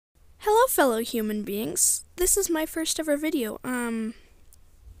Hello, fellow human beings. This is my first ever video. I'm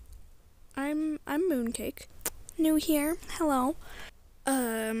Mooncake. New here. Hello.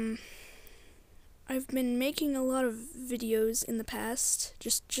 I've been making a lot of videos in the past,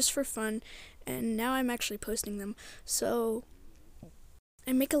 just for fun, and now I'm actually posting them. So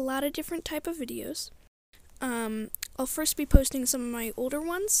I make a lot of different type of videos. I'll first be posting some of my older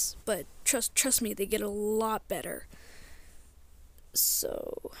ones, but trust me, they get a lot better.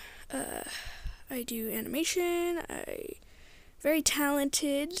 So, I do animation, very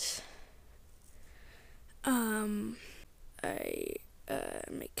talented, I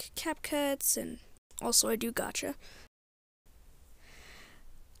make CapCuts, and also I do gacha.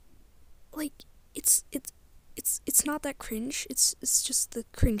 Like, it's not that cringe, it's just the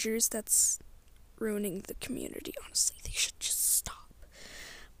cringers that's ruining the community, honestly. They should just stop.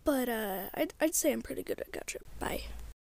 But, I'd say I'm pretty good at gacha. Bye.